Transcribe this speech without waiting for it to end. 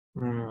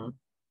Hmm,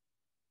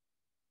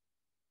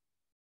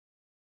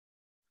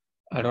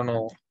 I don't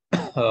know.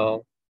 Uh,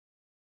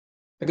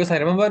 because I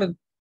remember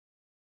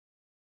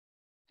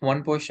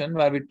one position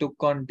where we took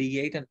on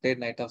D8 and played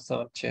knight of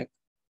 7 check.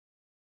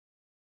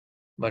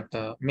 But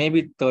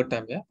maybe third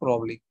time, yeah,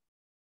 probably.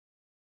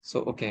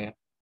 So, okay.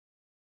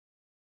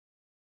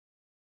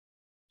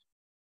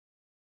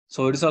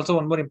 So it is also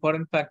one more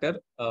important factor.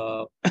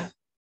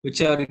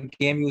 Whichever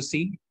game you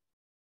see,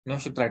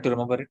 should try to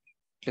remember it.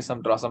 At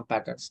least draw some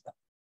patterns.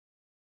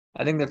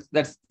 I think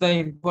that's the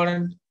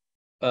important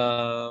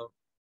uh,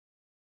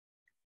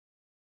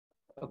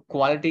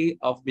 quality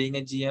of being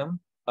a GM.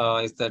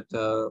 Is that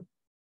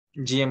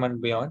GM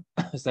and beyond?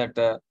 Is that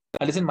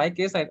at least in my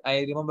case,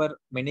 I remember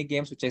many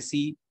games which I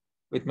see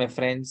with my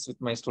friends, with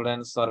my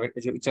students, or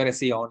which I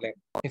see online.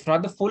 If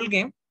not the full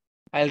game,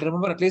 I'll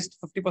remember at least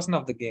 50%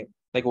 of the game,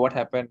 like what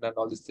happened and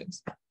all these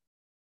things.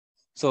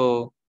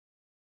 So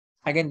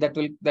again,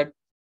 that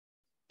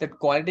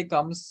quality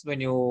comes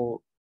when you're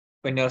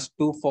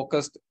too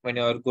focused when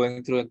you're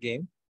going through a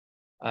game,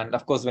 and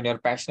of course when you're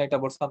passionate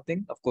about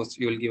something, of course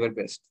you will give your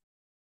best.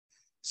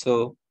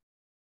 So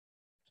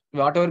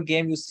whatever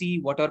game you see,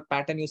 whatever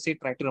pattern you see,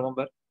 try to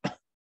remember.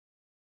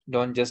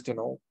 Don't just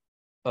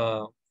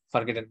uh,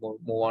 forget and move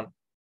on.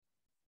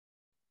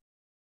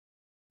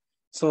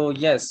 So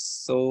yes,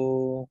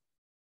 so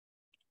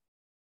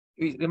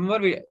remember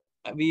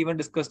we even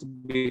discussed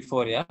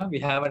before, yeah, we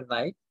have a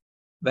knight.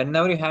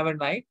 Whenever you have a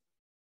knight,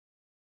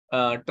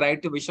 try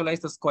to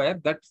visualize the square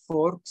that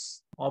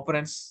forks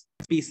opponent's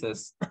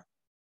pieces.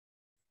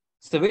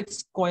 So which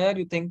square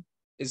you think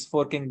is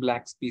forking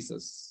black's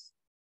pieces?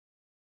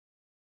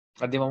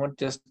 At the moment,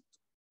 just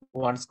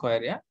one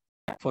square, yeah?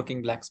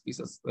 Forking black's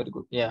pieces. Very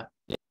good. Yeah.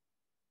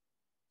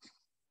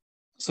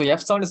 So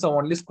F7 is the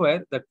only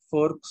square that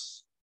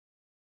forks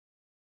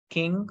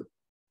king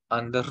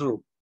and the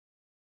rook.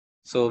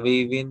 So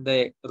we win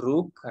the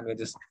rook and we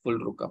just full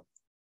rook up.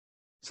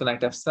 So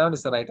knight F7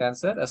 is the right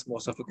answer, as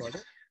most of you got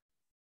it.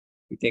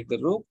 We take the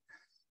rook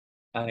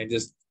and it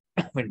just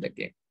win the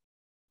game.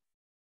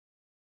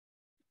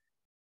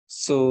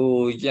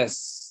 So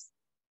yes,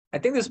 I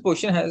think this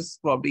question has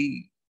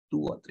probably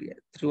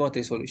three or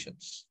three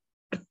solutions.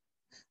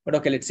 But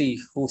okay, let's see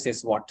who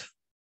says what.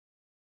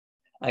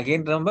 Again,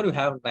 remember you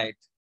have knight.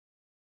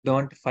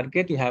 Don't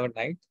forget you have a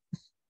knight.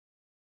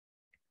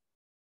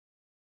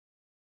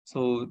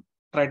 So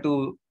try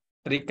to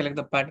recollect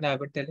the pattern I've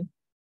been telling.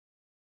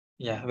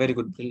 Yeah, very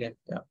good, brilliant.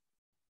 Yeah.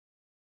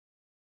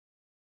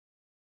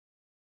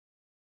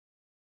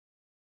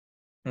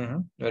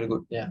 Very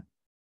good. Yeah.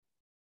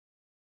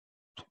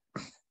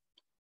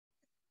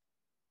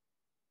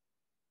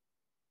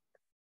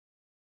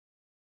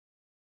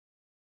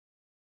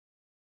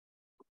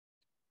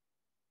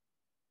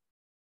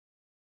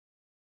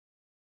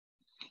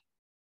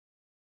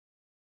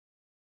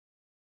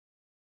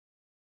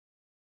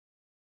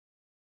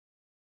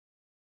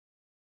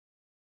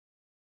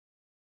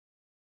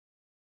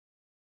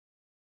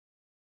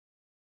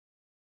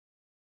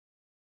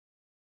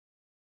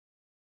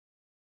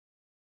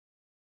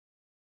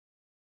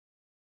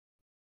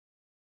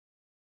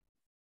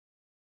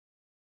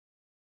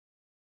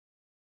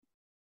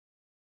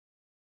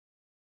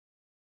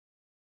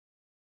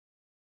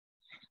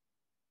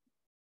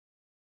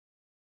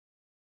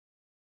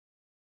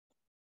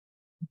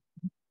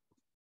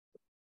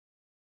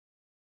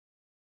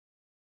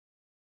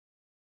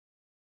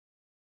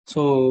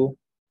 So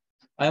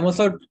I'm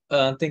also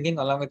thinking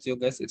along with you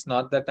guys. It's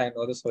not that I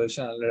know the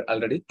solution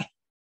already.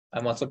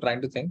 I'm also trying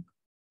to think.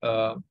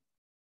 Uh,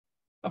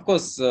 of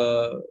course,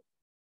 the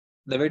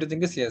way to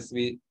think is yes.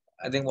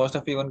 I think most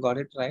of you even got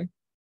it right.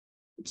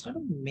 It's not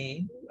a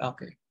main.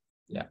 Okay.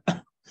 Yeah.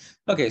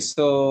 Okay.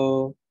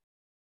 So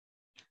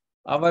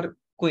our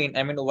queen,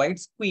 I mean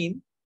white's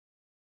queen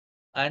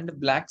and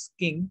black's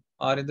king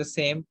are in the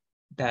same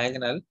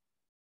diagonal,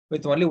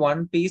 with only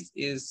one piece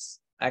is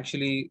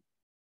actually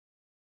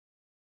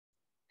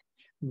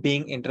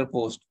being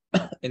interposed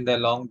in the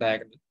long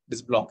diagonal. It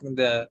is blocking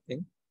the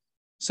thing.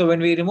 So when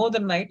we remove the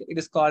knight, it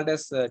is called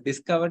as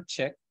discovered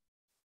check.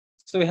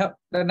 So we have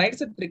the knight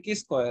is a tricky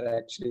square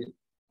actually.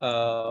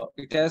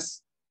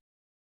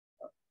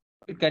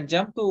 It can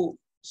jump to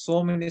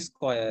so many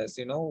squares.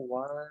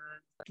 One,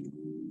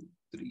 two,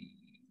 three,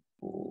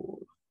 four,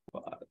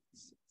 five,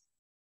 six.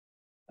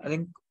 I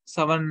think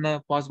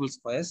seven possible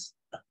squares.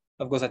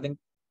 Of course, I think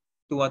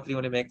two or three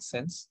only makes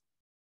sense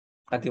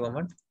at the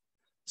moment.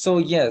 So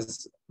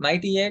yes,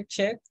 knight e8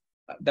 check,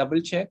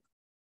 double check.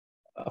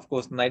 Of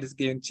course, knight is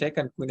giving check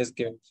and queen is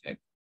giving check.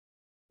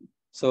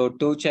 So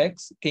two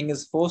checks, king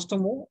is forced to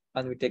move,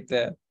 and we take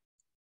the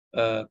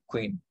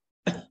queen.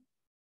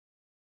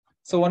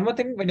 So one more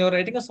thing, when you're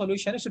writing a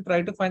solution, you should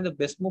try to find the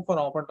best move for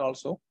opponent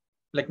also.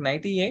 Like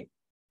knight e8.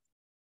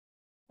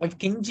 If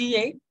king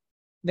g8,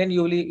 then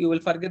you will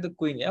forget the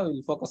queen. Yeah, we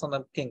will focus on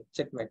the king.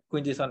 Checkmate.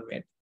 Queen is on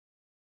mate.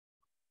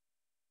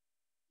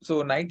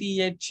 So knight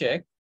e8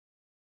 check.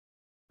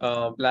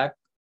 Black.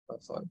 Oh,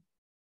 sorry.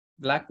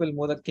 Black will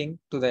move the king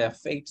to the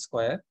f8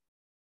 square.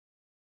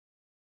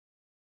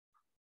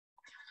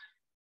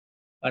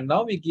 And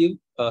now we give,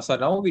 so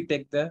now we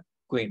take the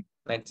queen,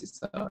 knight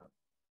c7.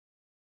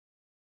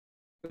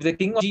 If the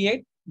king of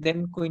g8,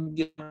 then queen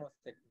g7 was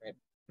checkmate.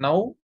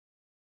 Now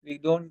we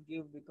don't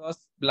give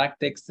because black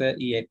takes the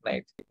e8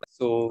 knight.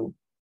 So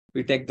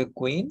we take the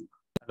queen,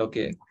 and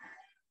okay,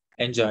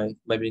 enjoy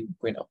by being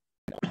queen up.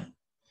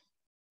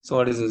 So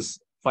what is this?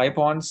 5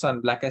 pawns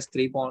and black has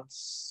 3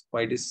 pawns.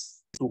 White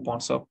is 2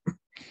 pawns up.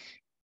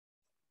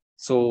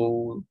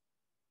 So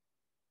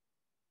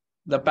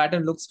the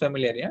pattern looks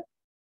familiar, yeah?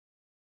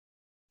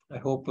 I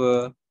hope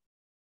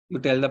you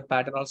tell the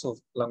pattern also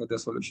along with the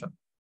solution.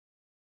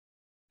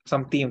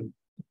 Some theme,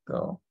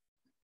 uh,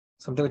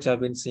 something which I've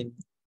been seeing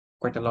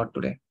quite a lot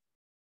today.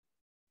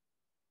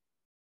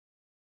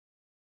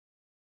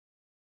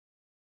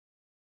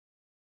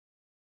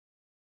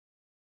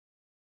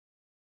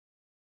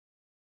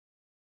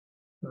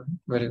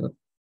 Very good.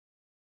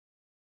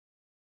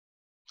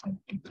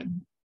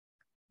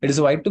 It is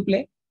white to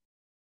play.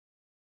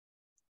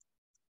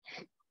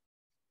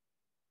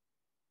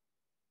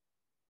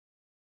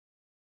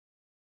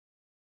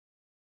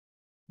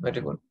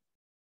 Very good.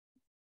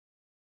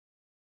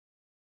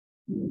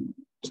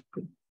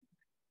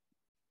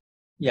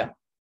 Yeah.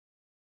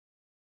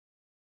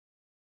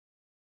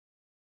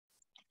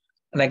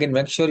 And I can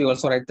make sure you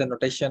also write the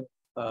notation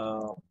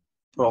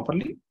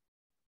properly.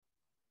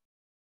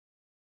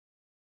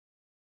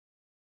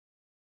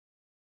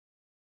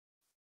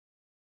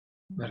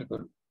 Very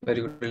good.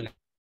 Very good.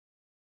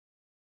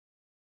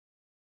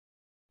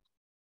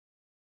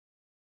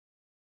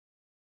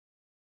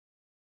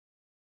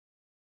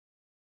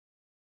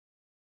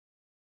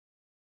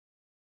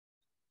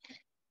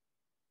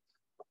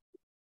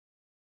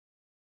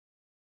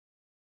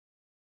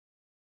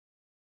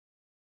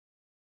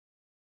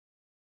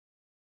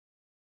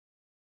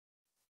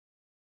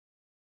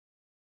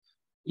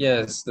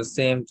 Yes, the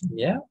same thing.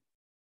 Yeah.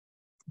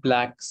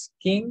 Black's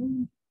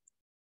king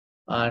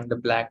and the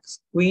black's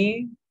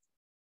queen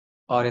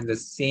are in the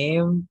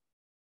same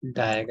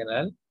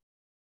diagonal,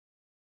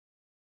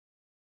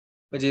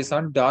 which is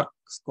on dark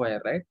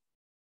square, right?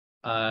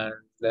 And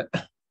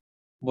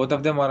both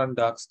of them are on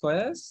dark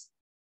squares,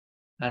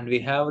 and we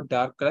have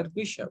dark color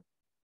bishop.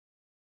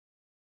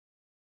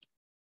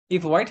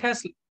 If white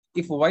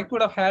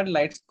would have had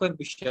light square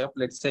bishop,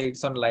 let's say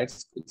it's a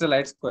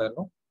light square,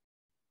 no?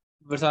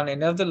 If it's on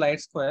any of the light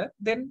square,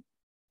 then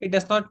it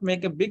does not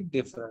make a big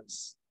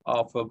difference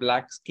of a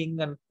black's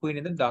king and queen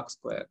in the dark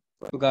square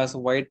because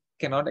white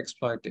cannot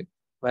exploit it.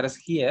 Whereas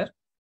here,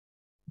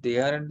 they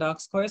are in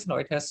dark squares. Now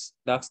it has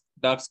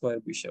dark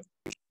square bishop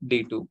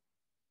d2,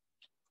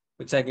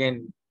 which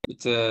again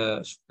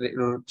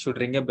should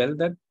ring a bell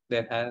that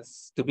there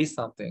has to be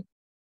something.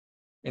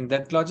 In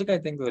that logic, I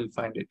think we will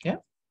find it. Yeah.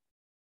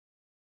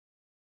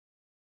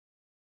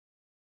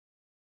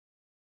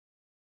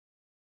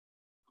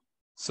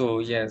 So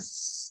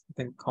yes, I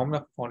think how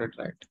many found it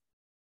right?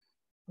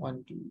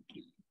 1, 2,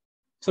 3.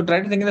 So try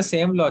to think in the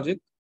same logic.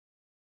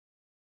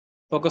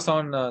 Focus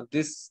on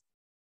this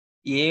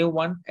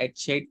a1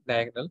 h8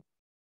 diagonal.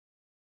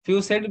 If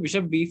you said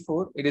bishop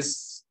b4, it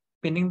is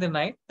pinning the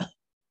knight,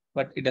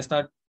 but it does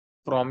not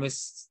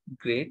promise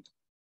great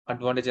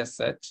advantage as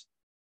such.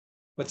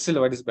 But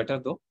still, white is better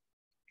though.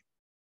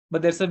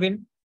 But there's a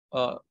win.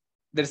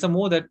 There's a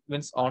move that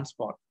wins on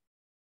spot.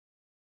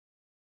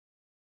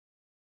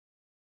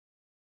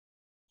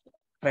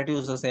 Try to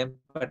use the same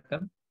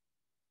pattern.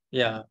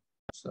 Yeah.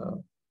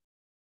 So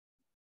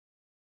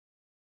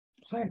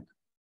right.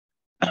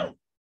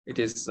 It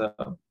is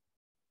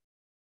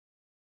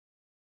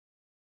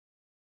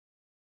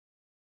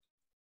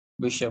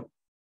bishop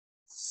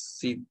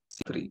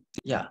c3.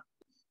 Yeah.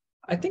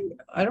 I think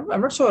I'm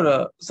not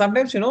sure.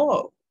 Sometimes,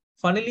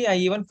 funnily, I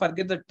even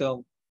forget the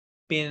term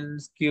pin,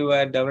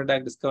 skewer, double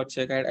attack, discover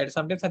check.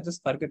 Sometimes I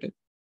just forget it.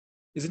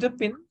 Is it a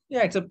pin?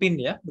 Yeah, it's a pin.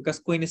 Yeah, because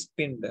queen is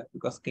pinned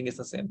because king is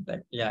the same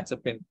thing. Yeah, it's a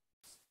pin.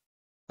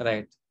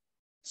 Right.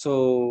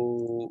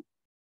 So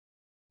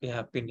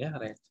yeah, pin. Yeah,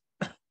 right.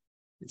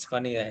 It's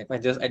funny. I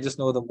just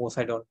know the moves.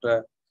 I don't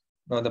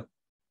know the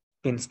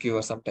pin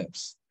skewer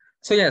sometimes.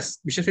 So yes,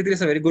 bishop c3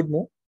 is a very good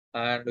move,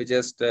 and we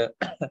just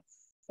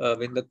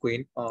win the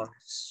queen on.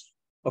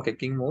 Okay,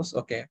 king moves.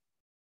 Okay,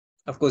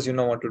 of course you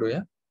know what to do.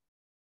 Yeah.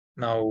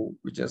 Now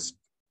we just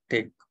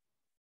take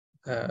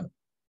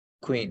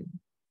queen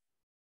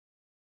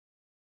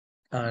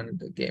and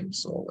the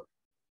game's over.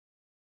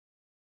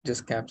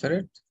 Just capture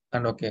it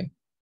and okay,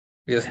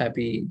 we're just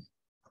happy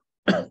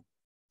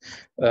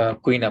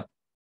queen up.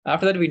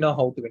 After that, we know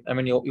how to win. I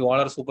mean, you all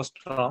are super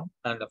strong,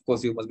 and of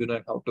course, you must be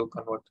knowing how to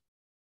convert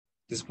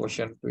this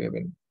position to a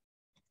win.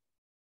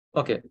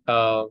 Okay.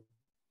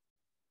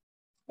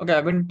 Okay,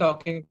 I've been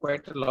talking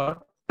quite a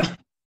lot.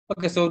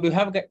 Okay, so do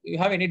you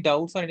have any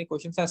doubts or any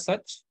questions as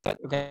such that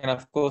you can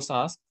of course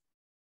ask?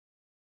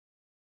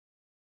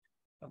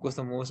 Of course,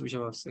 the most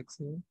bishop of 6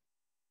 here.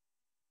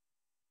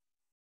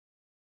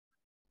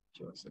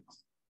 Bishop of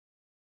 6.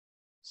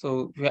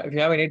 So if you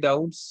have any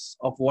doubts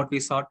of what we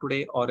saw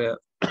today or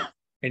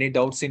any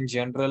doubts in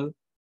general,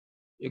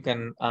 you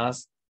can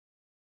ask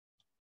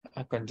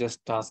I can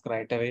just ask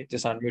right away.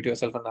 Just unmute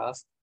yourself and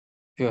ask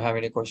if you have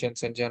any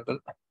questions in general.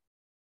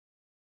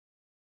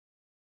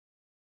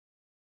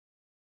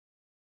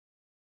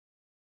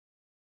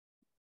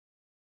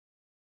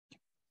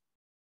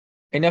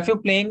 Any of you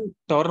playing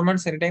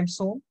tournaments anytime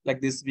soon?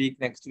 Like this week,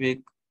 next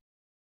week?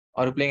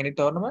 Are you playing any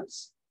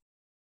tournaments?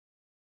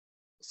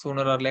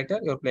 Sooner or later,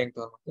 you're playing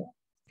tournament.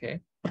 Yeah.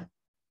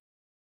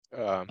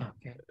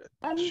 Okay.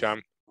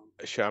 Okay.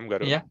 Shyam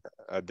Garu, Yeah.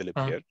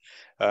 Dilip here.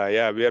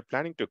 Yeah, we are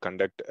planning to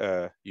conduct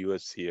a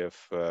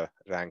USCF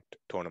ranked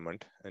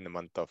tournament in the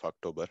month of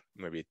October,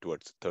 maybe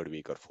towards third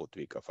week or fourth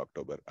week of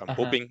October. I'm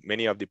hoping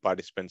many of the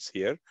participants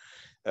here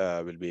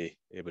will be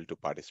able to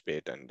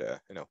participate and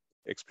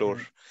explore,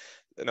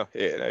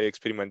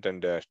 experiment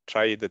and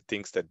try the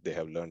things that they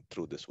have learned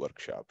through this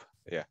workshop.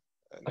 Yeah,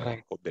 and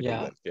Right. hope they do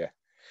well. Yeah.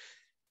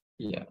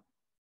 Yeah.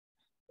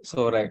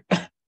 So right.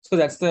 So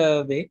that's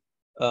the way.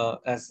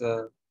 As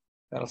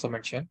I also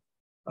mentioned,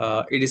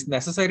 it is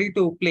necessary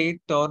to play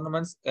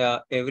tournaments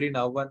every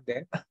now and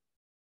then.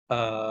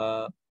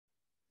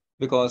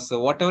 Because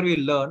whatever we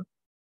learn,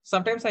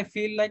 sometimes I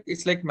feel like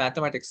it's like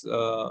mathematics.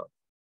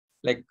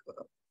 Like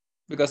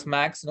because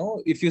maths,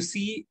 no, if you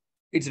see,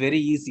 it's very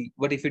easy,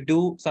 but if you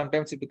do,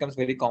 sometimes it becomes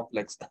very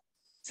complex.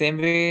 Same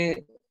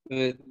way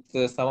with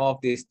some of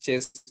these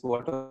chess,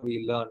 whatever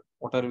we learn,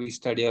 whatever we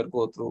study or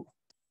go through,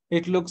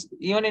 it looks,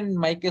 even in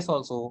my case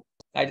also,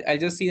 I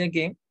just see a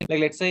game,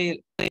 like let's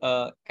say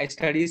I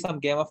study some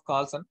game of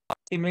Carlson,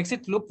 he makes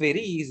it look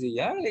very easy.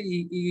 Yeah, like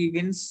he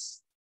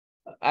wins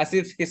as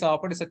if his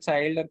opponent is a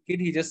child or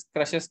kid, he just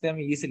crushes them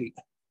easily.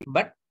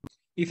 But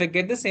if I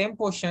get the same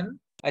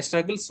question, I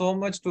struggle so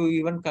much to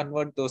even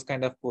convert those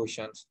kind of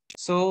questions.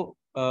 So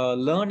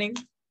learning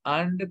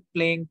and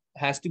playing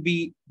has to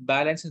be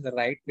balanced in the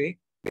right way.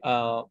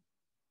 Uh,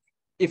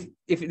 if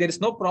there is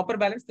no proper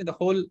balance, then the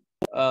whole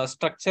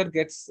structure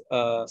gets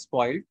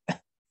spoiled.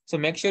 So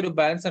make sure you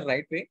balance the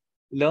right way.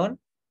 Learn,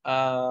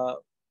 uh,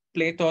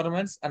 play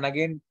tournaments, and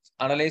again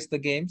analyze the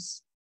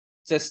games.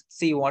 Just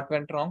see what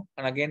went wrong,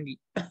 and again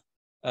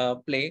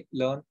play,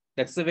 learn.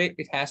 That's the way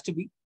it has to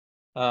be.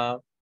 Uh,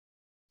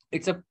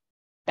 it's a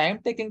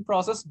time-taking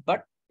process,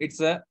 but it's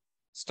a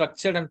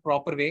structured and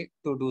proper way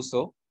to do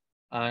so.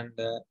 And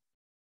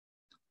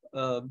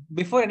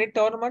before any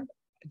tournament,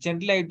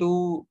 generally I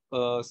do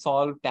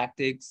solve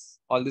tactics,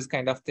 all these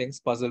kind of things,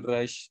 puzzle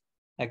rush.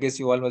 I guess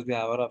you all must be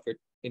aware of it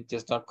in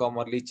chess.com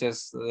or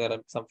leeches. There are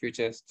some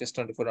features,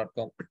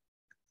 chess24.com.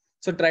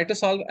 So try to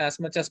solve as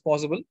much as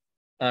possible,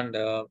 and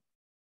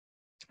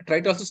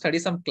try to also study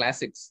some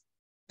classics.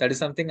 That is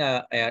something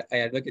I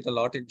advocate a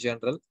lot in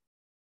general.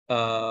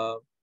 Uh,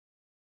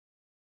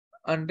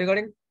 and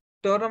regarding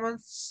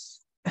tournaments,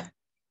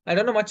 I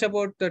don't know much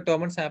about the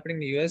tournaments happening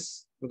in the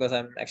US because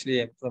I'm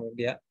from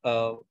India.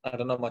 I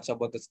don't know much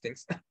about these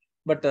things.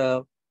 But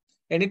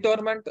any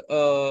tournament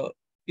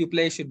you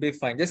play should be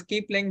fine. Just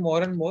keep playing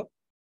more and more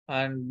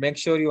and make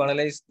sure you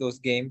analyze those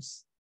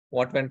games,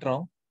 what went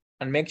wrong,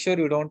 and make sure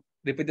you don't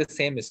repeat the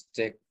same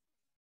mistake.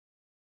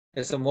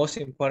 It's the most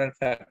important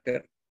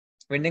factor.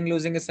 Winning,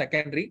 losing is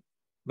secondary,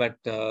 but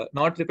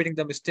not repeating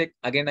the mistake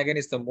again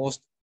is the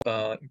most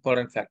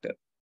important factor.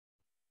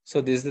 So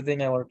this is the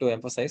thing I wanted to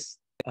emphasize.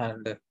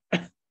 And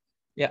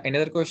yeah, any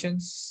other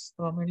questions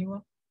from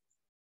anyone?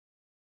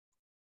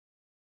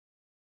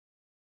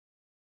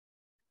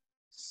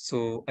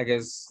 So I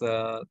guess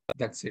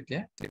that's it.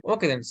 Yeah.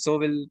 Okay then. So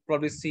we'll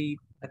probably see,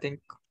 I think,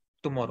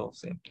 tomorrow.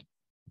 Same.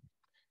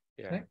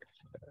 Yeah. Right?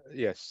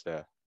 Yes.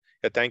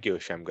 Yeah, thank you,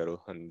 Shyam Garu.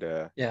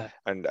 And Yeah.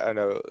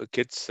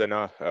 kids,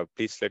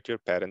 please let your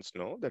parents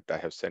know that I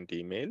have sent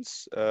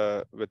emails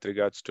with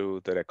regards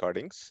to the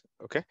recordings.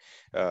 Okay,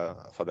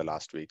 for the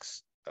last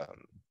weeks.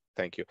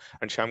 Thank you.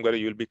 And Shyam Garu,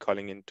 you'll be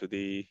calling into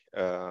the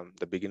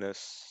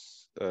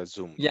beginners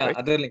Zoom, Yeah. right?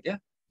 Other link. Yeah.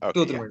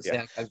 Two, Okay. 3 minutes.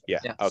 Yeah. Yeah.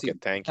 Yeah. See Okay. you.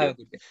 Thank Have you. a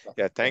good day. Bye.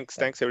 Yeah. Yeah. Thanks.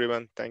 Bye. Thanks,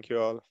 everyone. Thank you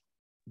all.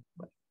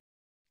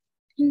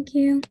 Thank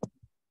you.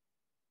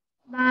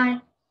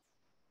 Bye.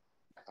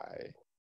 Bye.